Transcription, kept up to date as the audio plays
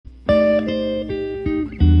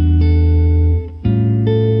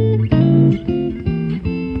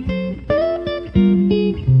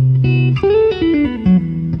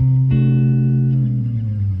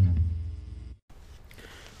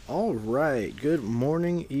Good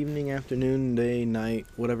morning, evening, afternoon, day, night,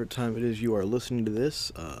 whatever time it is you are listening to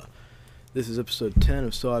this. This is episode 10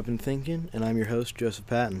 of So I've Been Thinking, and I'm your host, Joseph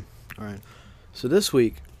Patton. Alright, so this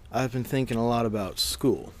week, I've been thinking a lot about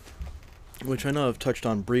school, which I know I've touched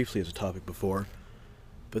on briefly as a topic before,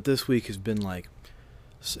 but this week has been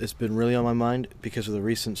it's been really on my mind because of the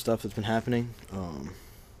recent stuff that's been happening.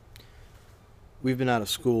 We've been out of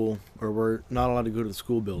school, or we're not allowed to go to the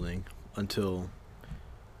school building until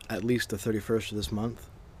at least the 31st of this month.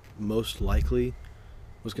 Most likely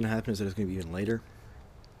what's going to happen is that it's going to be even later,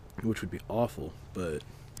 which would be awful, but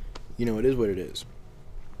it is what it is.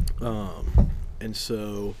 And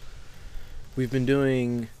so we've been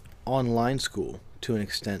doing online school to an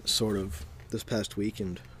extent, sort of, this past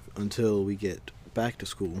weekend until we get back to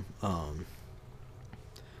school. And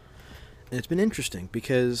it's been interesting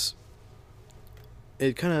because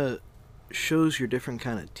it kind of shows your different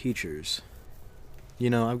kind of teachers.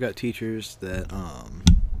 I've got teachers that,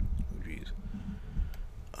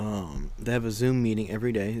 they have a Zoom meeting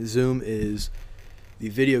every day. Zoom is the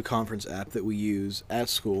video conference app that we use at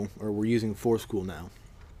school, or we're using for school now.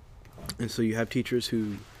 And so you have teachers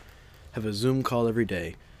who have a Zoom call every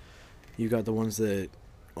day. You got the ones that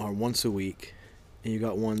are once a week, and you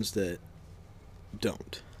got ones that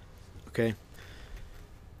don't. Okay?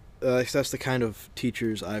 That's the kind of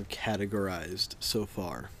teachers I've categorized so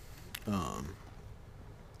far.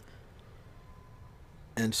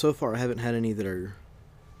 And so far I haven't had any that are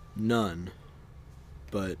none,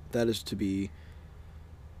 but that is to be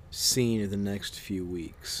seen in the next few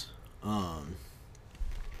weeks. But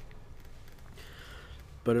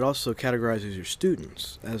it also categorizes your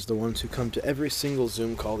students as the ones who come to every single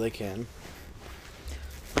Zoom call they can.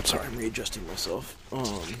 I'm sorry, I'm readjusting myself.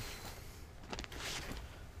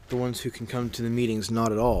 The ones who can come to the meetings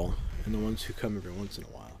not at all, and the ones who come every once in a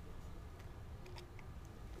while.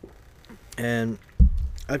 And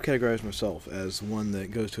I've categorized myself as one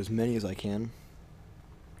that goes to as many as I can.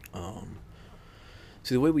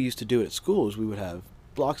 See, the way we used to do it at school is we would have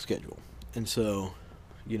block schedule. And so,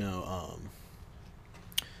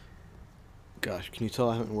 gosh, can you tell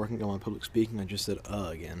I haven't been working on my public speaking? I just said,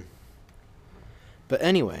 again. But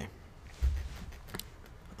anyway,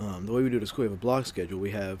 the way we do it at school, we have a block schedule.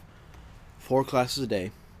 We have 4 classes a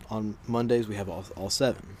day. On Mondays, we have all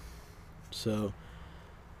 7. So,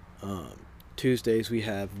 Tuesdays we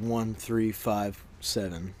have 1, 3, 5,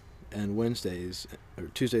 7, and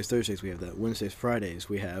Tuesdays, Thursdays we have that. Wednesdays, Fridays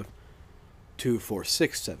we have 2, 4,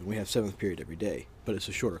 6, 7. We have 7th period every day, but it's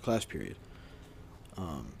a shorter class period.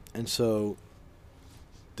 And so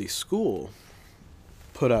the school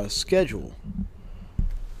put out a schedule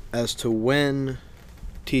as to when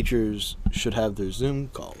teachers should have their Zoom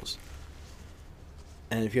calls.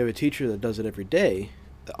 And if you have a teacher that does it every day,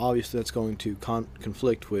 obviously that's going to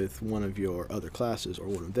conflict with one of your other classes or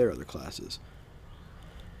one of their other classes.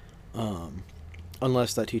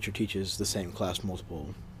 Unless that teacher teaches the same class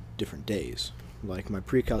multiple different days. Like my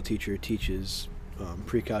pre-cal teacher teaches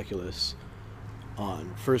pre-calculus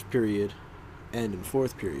on first period and in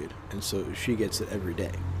fourth period, and so she gets it every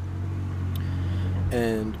day.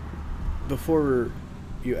 And before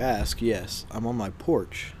you ask, yes, I'm on my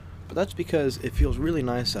porch, but that's because it feels really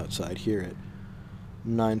nice outside here at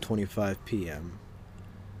 9:25 p.m.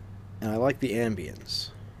 and I like the ambience.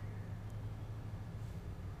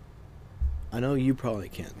 I know you probably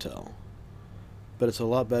can't tell, but it's a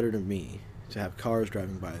lot better to me to have cars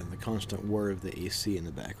driving by than the constant whir of the AC in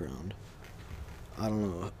the background. I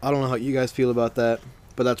don't know how you guys feel about that,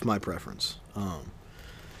 but that's my preference.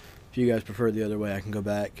 If you guys prefer it the other way, I can go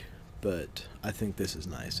back, but I think this is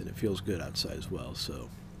nice and it feels good outside as well.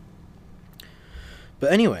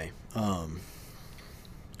 But anyway,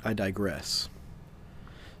 I digress.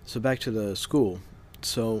 So back to the school.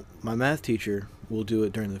 So my math teacher will do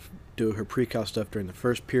her pre-cal stuff during the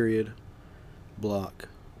first period block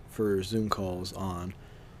for Zoom calls on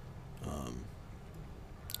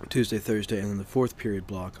Tuesday, Thursday, and then the fourth period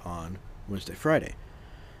block on Wednesday, Friday.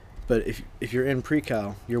 But if you're in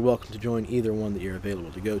pre-cal, you're welcome to join either one that you're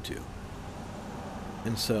available to go to.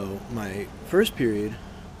 And so my first period,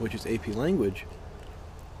 which is AP Language,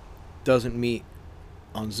 doesn't meet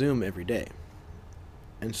on Zoom every day.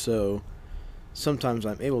 And so sometimes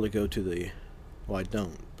I'm able to go to I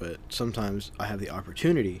don't, but sometimes I have the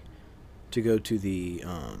opportunity to go to the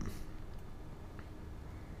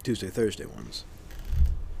Tuesday, Thursday ones.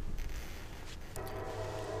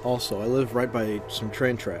 Also, I live right by some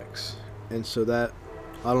train tracks, and so that,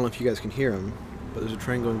 I don't know if you guys can hear them, but there's a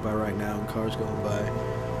train going by right now and cars going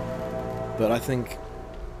by. But I think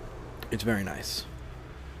it's very nice.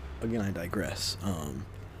 Again, I digress.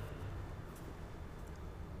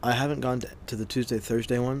 I haven't gone to the Tuesday,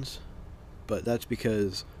 Thursday ones, but that's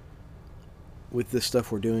because with this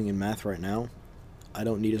stuff we're doing in math right now, I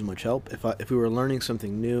don't need as much help. If we were learning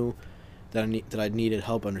something new that I needed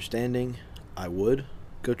help understanding, I would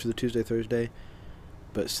go to the Tuesday, Thursday.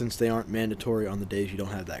 But since they aren't mandatory on the days you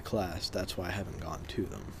don't have that class, that's why I haven't gone to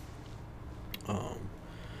them.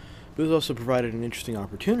 But it's also provided an interesting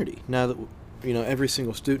opportunity. Now that every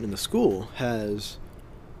single student in the school has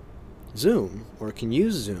Zoom or can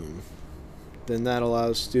use Zoom, then that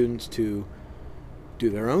allows students to do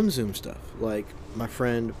their own Zoom stuff. Like my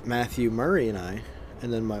friend Matthew Murray and I,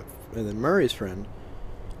 and then Murray's friend,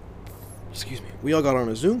 we all got on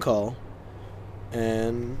a Zoom call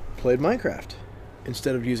and played Minecraft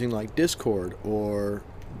instead of using like Discord or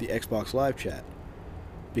the Xbox Live chat,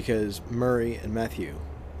 because Murray and Matthew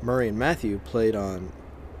play on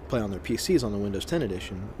their PCs on the Windows 10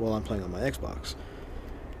 edition while I'm playing on my Xbox.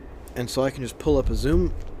 And so I can just pull up a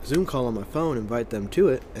Zoom call on my phone, invite them to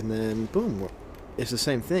it, and then boom, it's the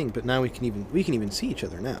same thing, but now we can even see each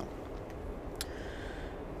other now.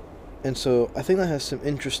 And so I think that has some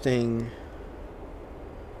interesting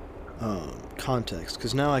context,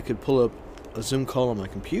 because now I could pull up a Zoom call on my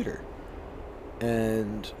computer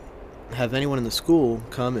and have anyone in the school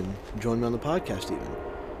come and join me on the podcast even.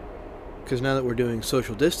 Because now that we're doing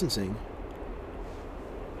social distancing,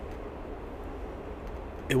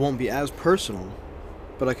 it won't be as personal,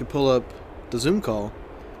 but I could pull up the Zoom call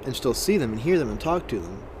and still see them and hear them and talk to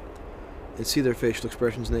them and see their facial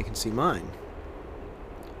expressions, and they can see mine.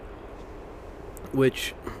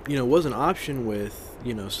 Which, was an option with,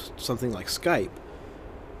 something like Skype,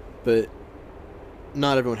 but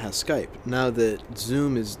not everyone has Skype. Now that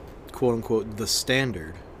Zoom is quote-unquote the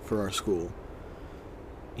standard for our school,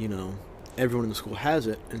 everyone in the school has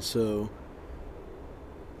it, and so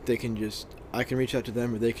I can reach out to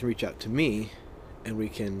them or they can reach out to me and we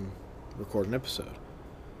can record an episode.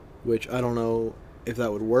 Which I don't know if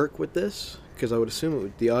that would work with this, because I would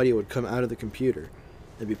assume the audio would come out of the computer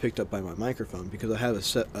and be picked up by my microphone, because I have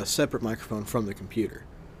a separate microphone from the computer,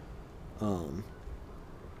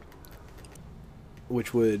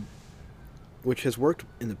 which has worked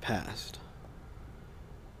in the past,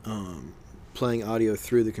 playing audio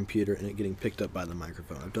through the computer and it getting picked up by the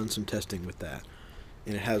microphone. I've done some testing with that,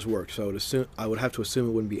 and it has worked. So I would have to assume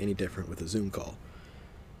it wouldn't be any different with a Zoom call.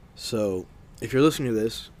 So if you're listening to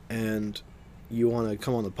this and you want to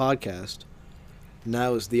come on the podcast,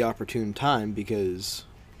 now is the opportune time, because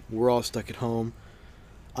we're all stuck at home.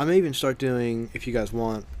 I may even start doing, if you guys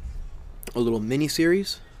want, a little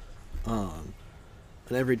mini-series an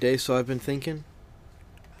everyday. So I've been thinking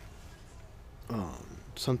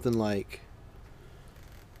something like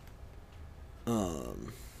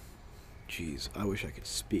I wish I could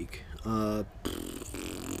speak. I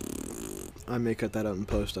may cut that out in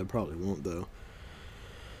post. I probably won't, though.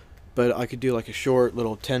 But I could do like a short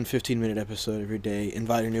little 10-15 minute episode every day,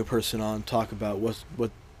 invite a new person on, talk about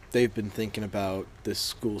what they've been thinking about this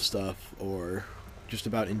school stuff, or just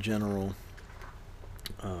about in general.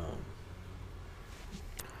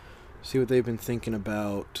 See what they've been thinking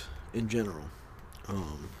about in general.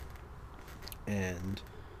 And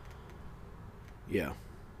yeah.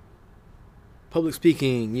 Public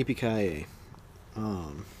speaking, yippee-ki-yay.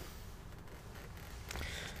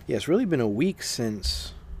 Yeah, it's really been a week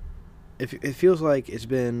since... It feels like it's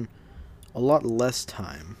been a lot less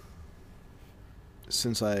time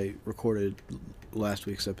since I recorded last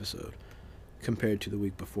week's episode compared to the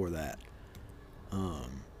week before that.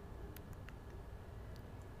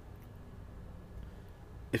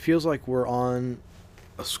 It feels like we're on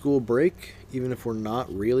a school break, even if we're not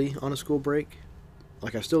really on a school break.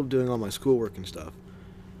 Like, I'm still doing all my schoolwork and stuff,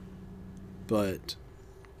 but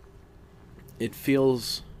it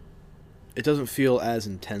doesn't feel as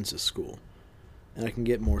intense as school, and I can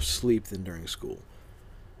get more sleep than during school.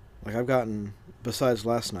 Like, besides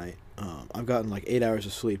last night, I've gotten like 8 hours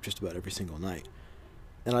of sleep just about every single night,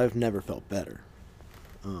 and I've never felt better.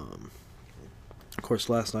 Of course,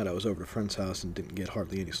 last night I was over at a friend's house and didn't get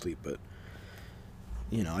hardly any sleep, but,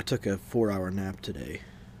 I took a 4-hour nap today,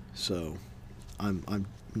 so I'm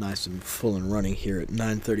nice and full and running here at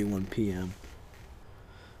 9:31 p.m.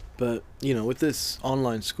 But, with this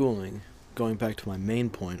online schooling, going back to my main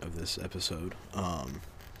point of this episode,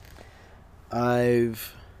 I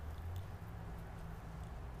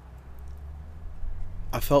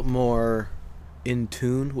felt more in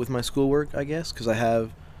tune with my schoolwork, I guess, because I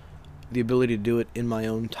have the ability to do it in my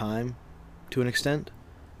own time to an extent,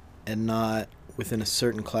 and not within a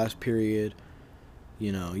certain class period.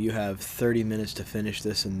 You have 30 minutes to finish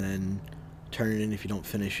this and then turn it in. If you don't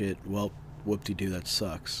finish it, well, whoop-de-doo, that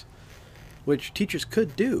sucks. which teachers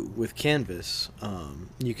could do with Canvas.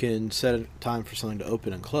 You can set a time for something to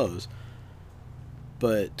open and close,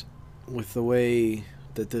 but with the way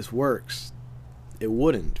that this works, it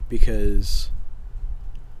wouldn't, because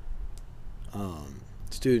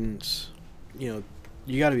students, you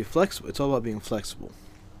got to be flexible. It's all about being flexible.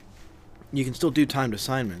 You can still do timed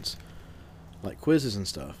assignments, like quizzes and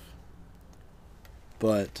stuff,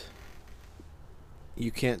 but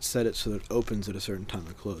you can't set it so that it opens at a certain time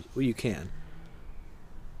and closes. Well, you can,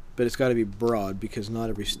 but it's got to be broad, because not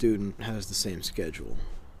every student has the same schedule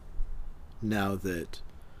now that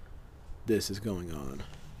this is going on.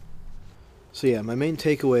 So yeah, my main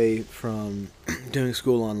takeaway from doing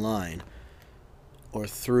school online or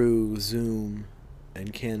through Zoom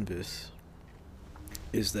and Canvas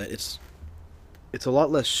is that it's a lot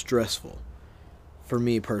less stressful for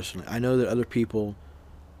me personally. I know that other people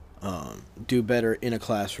do better in a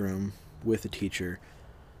classroom with a teacher,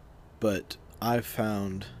 but I've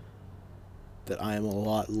found that I am a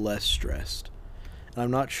lot less stressed. And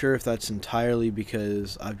I'm not sure if that's entirely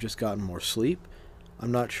because I've just gotten more sleep.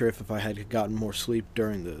 I'm not sure if I had gotten more sleep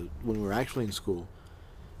when we were actually in school,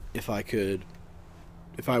 if I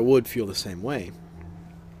would feel the same way.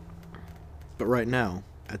 But right now,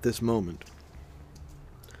 at this moment,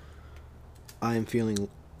 I am feeling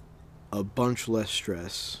a bunch less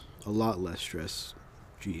stress, a lot less stress.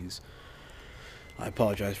 Jeez. I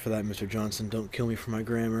apologize for that, Mr. Johnson. Don't kill me for my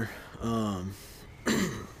grammar.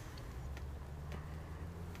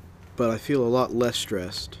 But I feel a lot less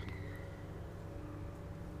stressed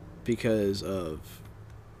because of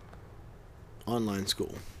online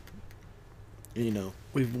school. And,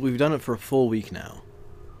 we've done it for a full week now,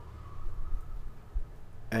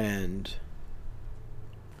 and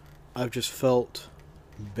I've just felt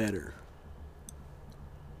better.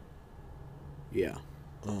 Yeah.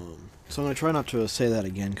 So I'm going to try not to say that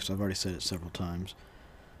again, because I've already said it several times.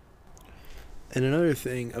 And another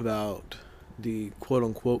thing about the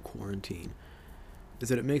quote-unquote quarantine is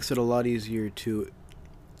that it makes it a lot easier to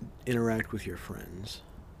interact with your friends.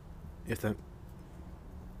 If that,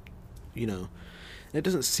 it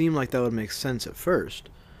doesn't seem like that would make sense at first,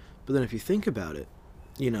 but then if you think about it,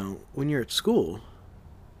 when you're at school,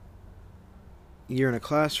 you're in a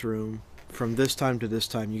classroom from this time to this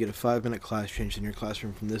time. You get a 5-minute class change in your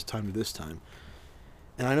classroom from this time to this time.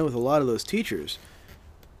 And I know with a lot of those teachers,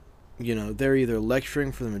 they're either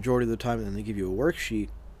lecturing for the majority of the time and then they give you a worksheet,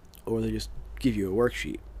 or they just give you a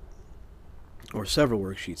worksheet, or several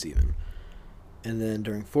worksheets even. And then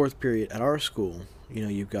during fourth period at our school,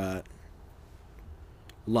 you've got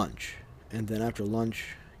lunch. And then after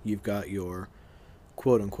lunch, you've got your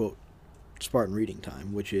quote-unquote Spartan reading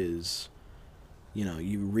time, which is,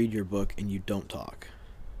 you read your book and you don't talk.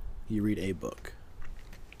 You read a book.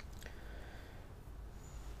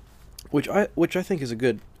 Which I think is a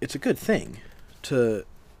good thing to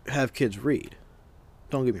have kids read.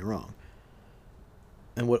 Don't get me wrong.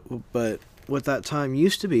 But what that time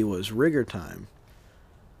used to be was rigor time.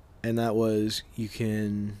 And that was, you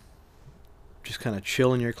can just kind of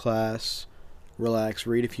chill in your class, relax,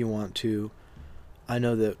 read if you want to. I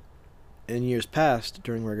know that in years past,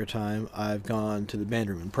 during rigor time, I've gone to the band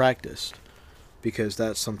room and practiced, because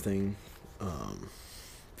that's something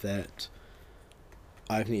that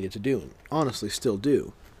I've needed to do, and honestly still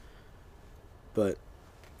do. But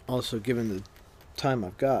also, given the time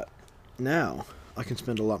I've got now, I can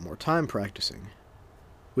spend a lot more time practicing,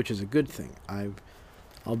 which is a good thing.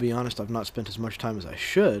 I'll be honest, I've not spent as much time as I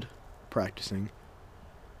should practicing,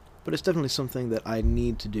 but it's definitely something that I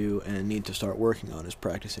need to do and need to start working on, is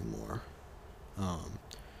practicing more.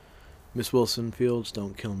 Miss Wilson Fields,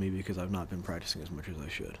 don't kill me because I've not been practicing as much as I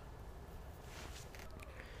should.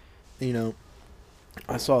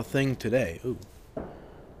 I saw a thing today. Ooh.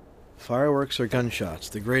 Fireworks or gunshots?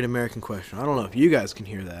 The great American question. I don't know if you guys can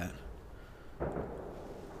hear that.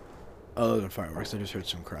 Oh, those are fireworks. I just heard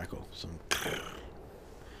some crackle. So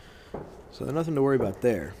there's nothing to worry about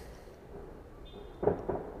there.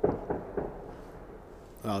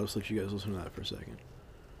 I'll just let you guys listen to that for a second.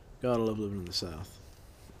 Gotta love living in the South.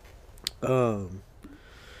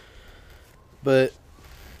 But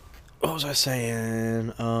what was I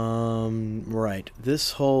saying? Right.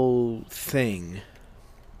 This whole thing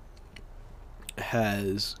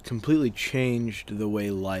has completely changed the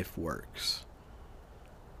way life works.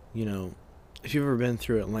 If you've ever been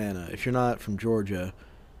through Atlanta, if you're not from Georgia,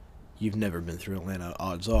 you've never been through Atlanta,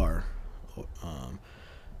 odds are.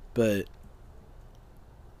 But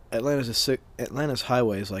Atlanta's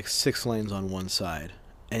highway is like 6 lanes on one side,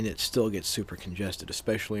 and it still gets super congested,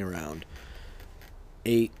 especially around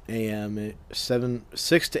 8 a.m.,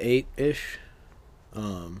 6 to 8-ish.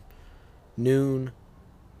 noon,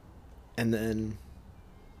 and then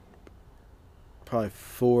probably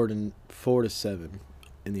 4 to 7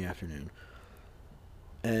 in the afternoon.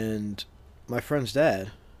 And my friend's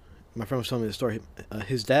dad, my friend was telling me the story.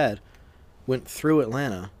 His dad went through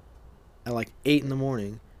Atlanta at like 8 in the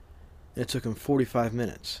morning, and it took him 45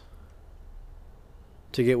 minutes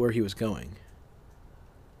to get where he was going.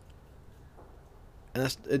 And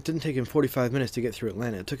it didn't take him 45 minutes to get through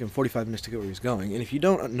Atlanta. It took him 45 minutes to get where he was going. And if you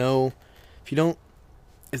don't know,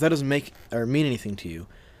 if that doesn't make or mean anything to you,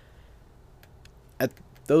 at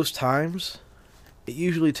those times, it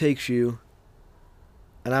usually takes you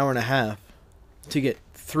an hour and a half to get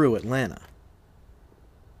through Atlanta.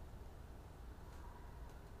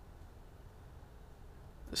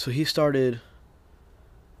 So he started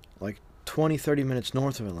like 20, 30 minutes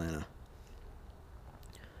north of Atlanta,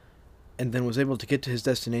 and then was able to get to his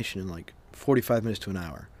destination in like 45 minutes to an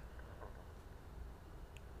hour.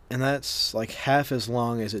 And that's like half as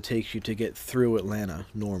long as it takes you to get through Atlanta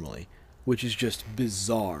normally, which is just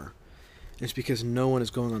bizarre. It's because no one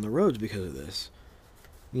is going on the roads because of this.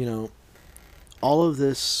 You know, all of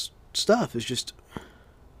this stuff is just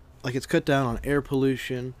like, it's cut down on air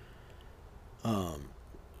pollution,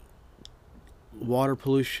 water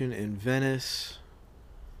pollution in Venice.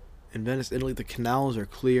 In Venice, Italy, the canals are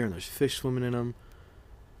clear and there's fish swimming in them.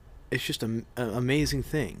 It's just an amazing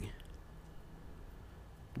thing.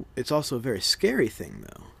 It's also a very scary thing,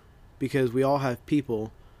 though, because we all have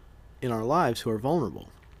people in our lives who are vulnerable.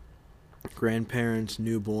 Grandparents,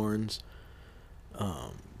 newborns,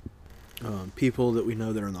 people that we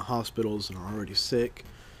know that are in the hospitals and are already sick.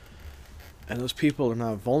 And those people are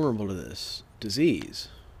now vulnerable to this disease.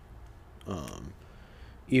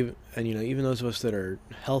 Even those of us that are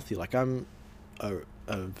healthy, like I'm a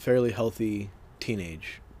fairly healthy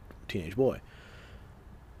teenage boy,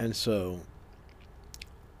 and so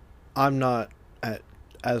I'm not at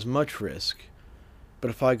as much risk. But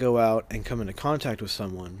if I go out and come into contact with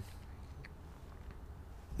someone,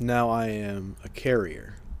 now I am a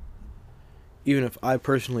carrier. Even if I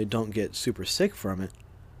personally don't get super sick from it,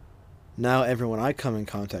 now everyone I come in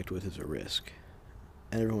contact with is a risk.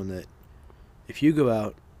 And if you go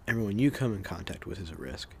out, everyone you come in contact with is a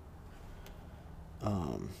risk.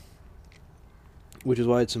 Which is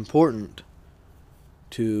why it's important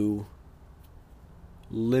to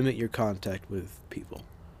limit your contact with people.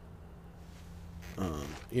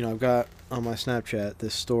 I've got on my Snapchat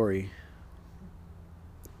this story.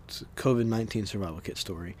 It's a COVID-19 survival kit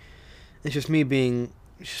story. It's just me being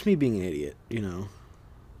an idiot,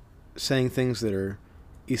 saying things that are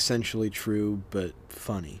essentially true but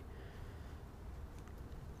funny.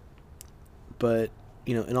 But,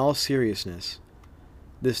 in all seriousness,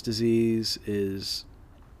 this disease is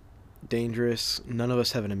dangerous. None of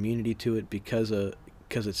us have an immunity to it because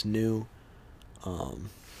it's new.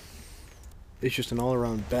 It's just an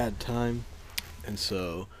all-around bad time. And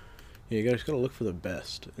so, you guys gotta look for the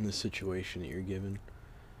best in the situation that you're given.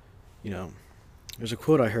 There's a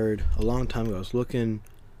quote I heard a long time ago. I was looking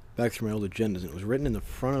back through my old agendas, and it was written in the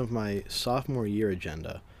front of my sophomore year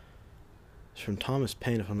agenda. It's from Thomas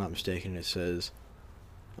Paine, if I'm not mistaken. It says,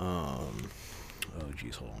 oh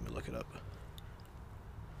geez, hold on, let me look it up.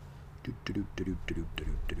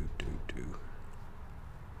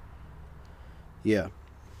 Yeah.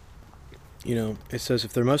 It says,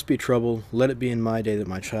 if there must be trouble, let it be in my day that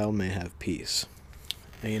my child may have peace.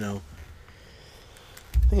 And, I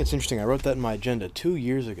think it's interesting. I wrote that in my agenda 2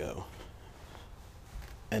 years ago.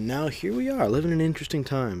 And now here we are, living in interesting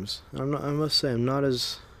times. I must say, I'm not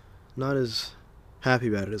as happy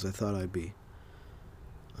about it as I thought I'd be.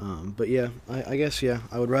 But yeah, I guess, yeah,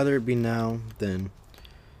 I would rather it be now than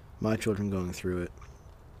my children going through it.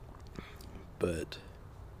 But,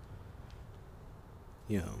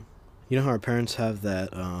 you know how our parents have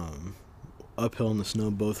that uphill in the snow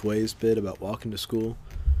both ways bit about walking to school?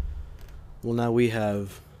 Well, now we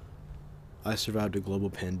have I survived a global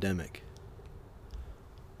pandemic.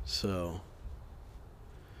 So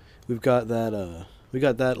we got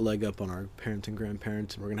that leg up on our parents and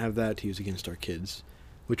grandparents, and we're gonna have that to use against our kids,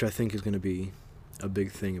 which I think is gonna be a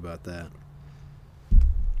big thing about that.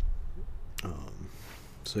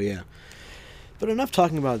 So yeah. But enough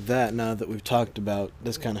talking about that now that we've talked about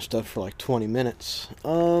this kind of stuff for like 20 minutes.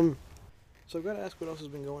 So I've got to ask what else has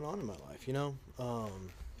been going on in my life, Get my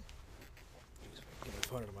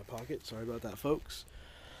phone out of my pocket. Sorry about that, folks.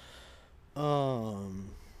 I've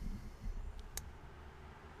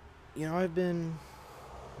been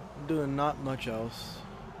doing not much else.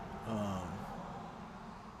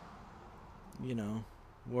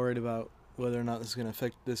 Worried about whether or not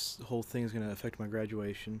this whole thing is going to affect my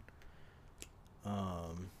graduation.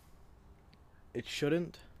 it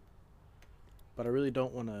shouldn't, but I really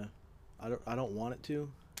don't want to. I don't want it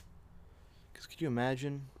to. Cause could you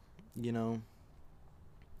imagine, you know,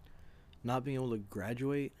 not being able to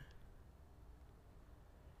graduate?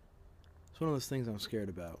 It's one of those things I'm scared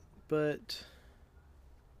about. But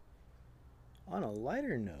on a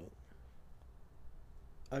lighter note,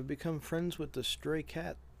 I've become friends with the stray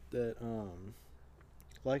cat that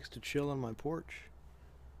likes to chill on my porch.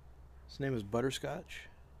 His name is Butterscotch.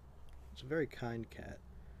 It's a very kind cat.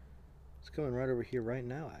 It's coming right over here right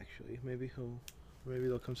now, actually. Maybe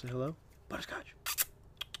they'll come say hello. Butterscotch.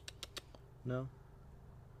 No,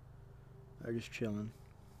 they're just chilling.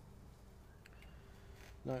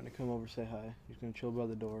 Not gonna come over say hi. He's gonna chill by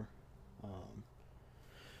the door.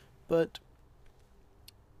 But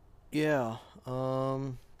yeah,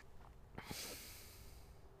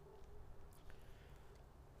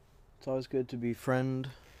 it's always good to befriend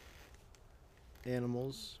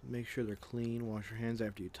animals. Make sure they're clean. Wash your hands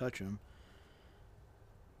after you touch them.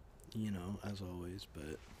 You know, as always,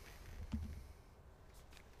 but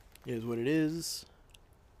it is what it is.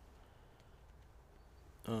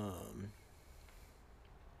 I'm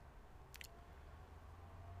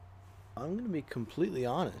gonna be completely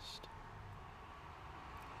honest.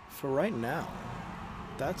 For right now,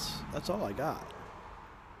 that's all I got.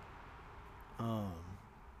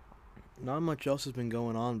 Not much else has been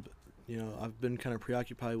going on, but I've been kind of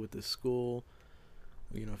preoccupied with this school.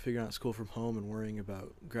 Figuring out school from home and worrying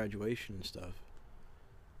about graduation and stuff.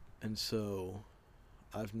 And so,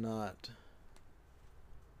 I've not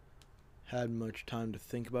had much time to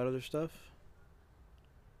think about other stuff.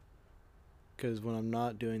 Because when I'm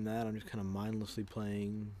not doing that, I'm just kind of mindlessly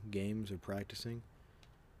playing games or practicing.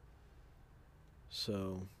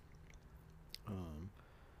 So, I'm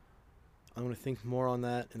going to think more on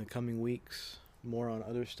that in the coming weeks. More on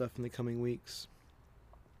other stuff in the coming weeks.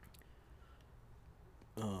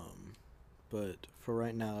 But for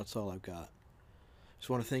right now, that's all I've got. Just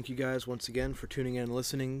want to thank you guys once again for tuning in and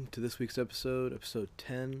listening to this week's episode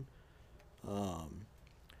 10.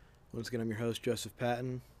 Once again, I'm your host, Joseph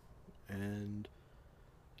Patton, and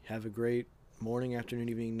have a great morning, afternoon,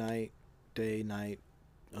 evening, night, day, night,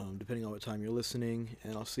 depending on what time you're listening,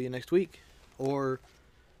 and I'll see you next week, or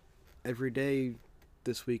every day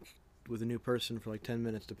this week with a new person for like 10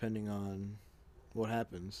 minutes, depending on what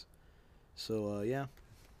happens. So, yeah.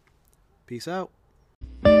 Peace out.